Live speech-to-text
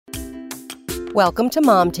Welcome to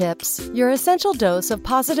Mom Tips, your essential dose of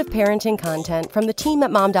positive parenting content from the team at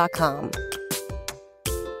mom.com.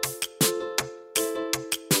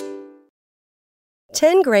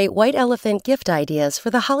 10 great white elephant gift ideas for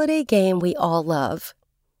the holiday game we all love.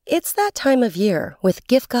 It's that time of year with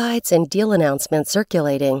gift guides and deal announcements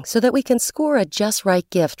circulating so that we can score a just right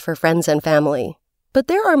gift for friends and family. But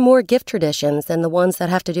there are more gift traditions than the ones that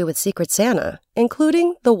have to do with Secret Santa,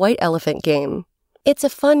 including the white elephant game. It's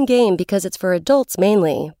a fun game because it's for adults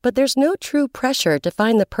mainly, but there's no true pressure to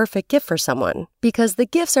find the perfect gift for someone because the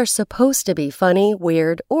gifts are supposed to be funny,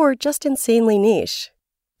 weird, or just insanely niche.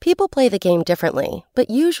 People play the game differently,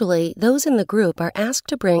 but usually those in the group are asked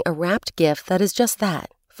to bring a wrapped gift that is just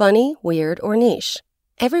that, funny, weird, or niche.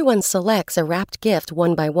 Everyone selects a wrapped gift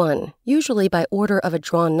one by one, usually by order of a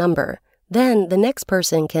drawn number. Then the next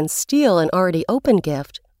person can steal an already opened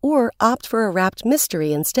gift or opt for a wrapped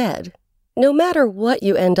mystery instead. No matter what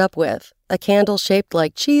you end up with, a candle shaped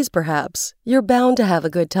like cheese perhaps, you're bound to have a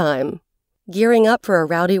good time. Gearing up for a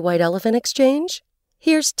rowdy white elephant exchange?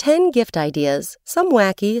 Here's 10 gift ideas, some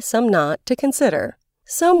wacky, some not, to consider.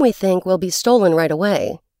 Some we think will be stolen right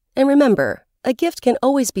away. And remember, a gift can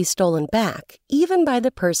always be stolen back, even by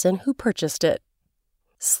the person who purchased it.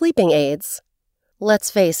 Sleeping aids. Let's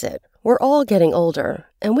face it, we're all getting older,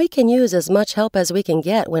 and we can use as much help as we can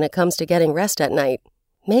get when it comes to getting rest at night.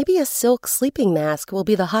 Maybe a silk sleeping mask will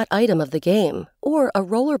be the hot item of the game, or a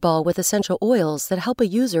rollerball with essential oils that help a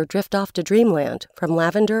user drift off to dreamland, from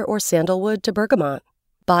lavender or sandalwood to bergamot.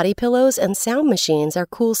 Body pillows and sound machines are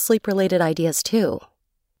cool sleep-related ideas too.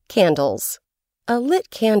 Candles. A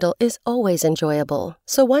lit candle is always enjoyable,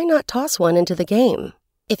 so why not toss one into the game?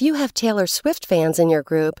 If you have Taylor Swift fans in your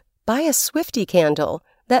group, buy a Swiftie candle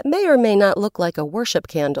that may or may not look like a worship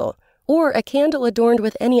candle, or a candle adorned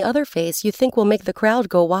with any other face you think will make the crowd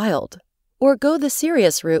go wild. Or go the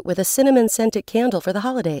serious route with a cinnamon-scented candle for the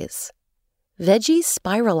holidays. Veggie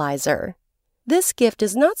Spiralizer. This gift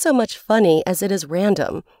is not so much funny as it is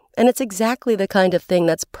random, and it's exactly the kind of thing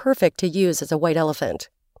that's perfect to use as a white elephant.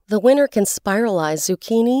 The winner can spiralize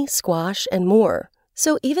zucchini, squash, and more.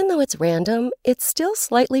 So even though it's random, it's still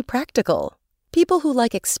slightly practical. People who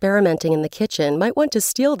like experimenting in the kitchen might want to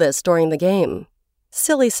steal this during the game.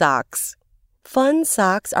 Silly socks. Fun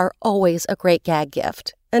socks are always a great gag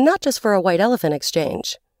gift, and not just for a white elephant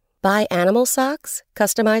exchange. Buy animal socks,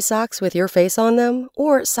 customized socks with your face on them,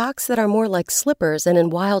 or socks that are more like slippers and in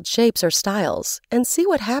wild shapes or styles, and see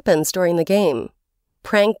what happens during the game.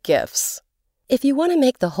 Prank gifts. If you want to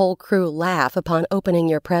make the whole crew laugh upon opening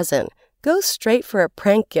your present, go straight for a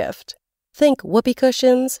prank gift. Think whoopee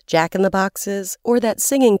cushions, jack-in-the-boxes, or that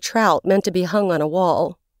singing trout meant to be hung on a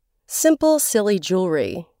wall. Simple, silly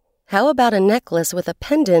jewelry. How about a necklace with a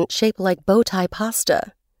pendant shaped like bow tie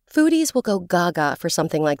pasta? Foodies will go gaga for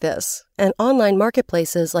something like this, and online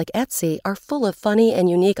marketplaces like Etsy are full of funny and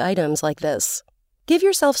unique items like this. Give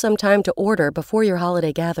yourself some time to order before your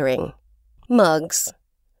holiday gathering. Mugs.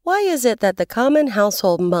 Why is it that the common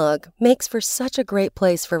household mug makes for such a great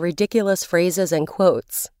place for ridiculous phrases and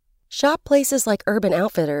quotes? Shop places like Urban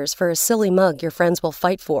Outfitters for a silly mug your friends will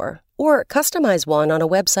fight for, or customize one on a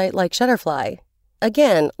website like Shutterfly.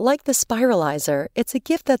 Again, like the spiralizer, it's a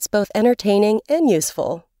gift that's both entertaining and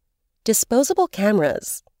useful. Disposable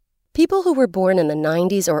cameras. People who were born in the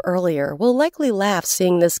 90s or earlier will likely laugh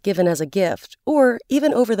seeing this given as a gift, or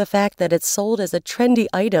even over the fact that it's sold as a trendy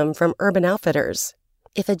item from Urban Outfitters.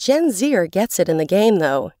 If a Gen Zer gets it in the game,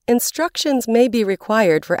 though, instructions may be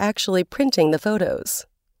required for actually printing the photos.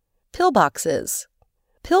 Pillboxes.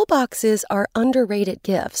 Pillboxes are underrated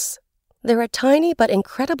gifts. They're a tiny but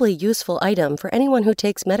incredibly useful item for anyone who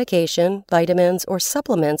takes medication, vitamins, or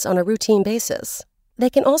supplements on a routine basis. They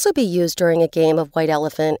can also be used during a game of White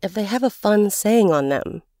Elephant if they have a fun saying on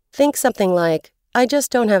them. Think something like, "I just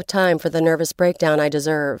don't have time for the nervous breakdown I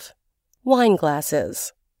deserve." Wine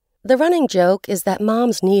glasses. The running joke is that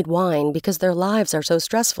moms need wine because their lives are so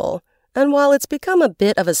stressful, and while it's become a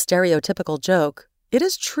bit of a stereotypical joke, it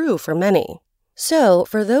is true for many. So,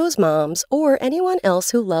 for those moms or anyone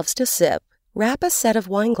else who loves to sip, wrap a set of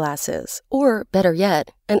wine glasses, or, better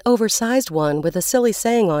yet, an oversized one with a silly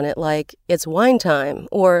saying on it like, "It's wine time,"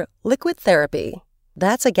 or "Liquid therapy."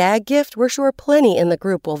 That's a gag gift we're sure plenty in the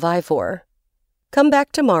group will vie for. Come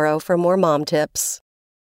back tomorrow for more mom tips.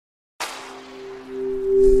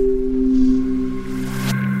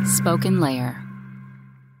 Spoken Layer.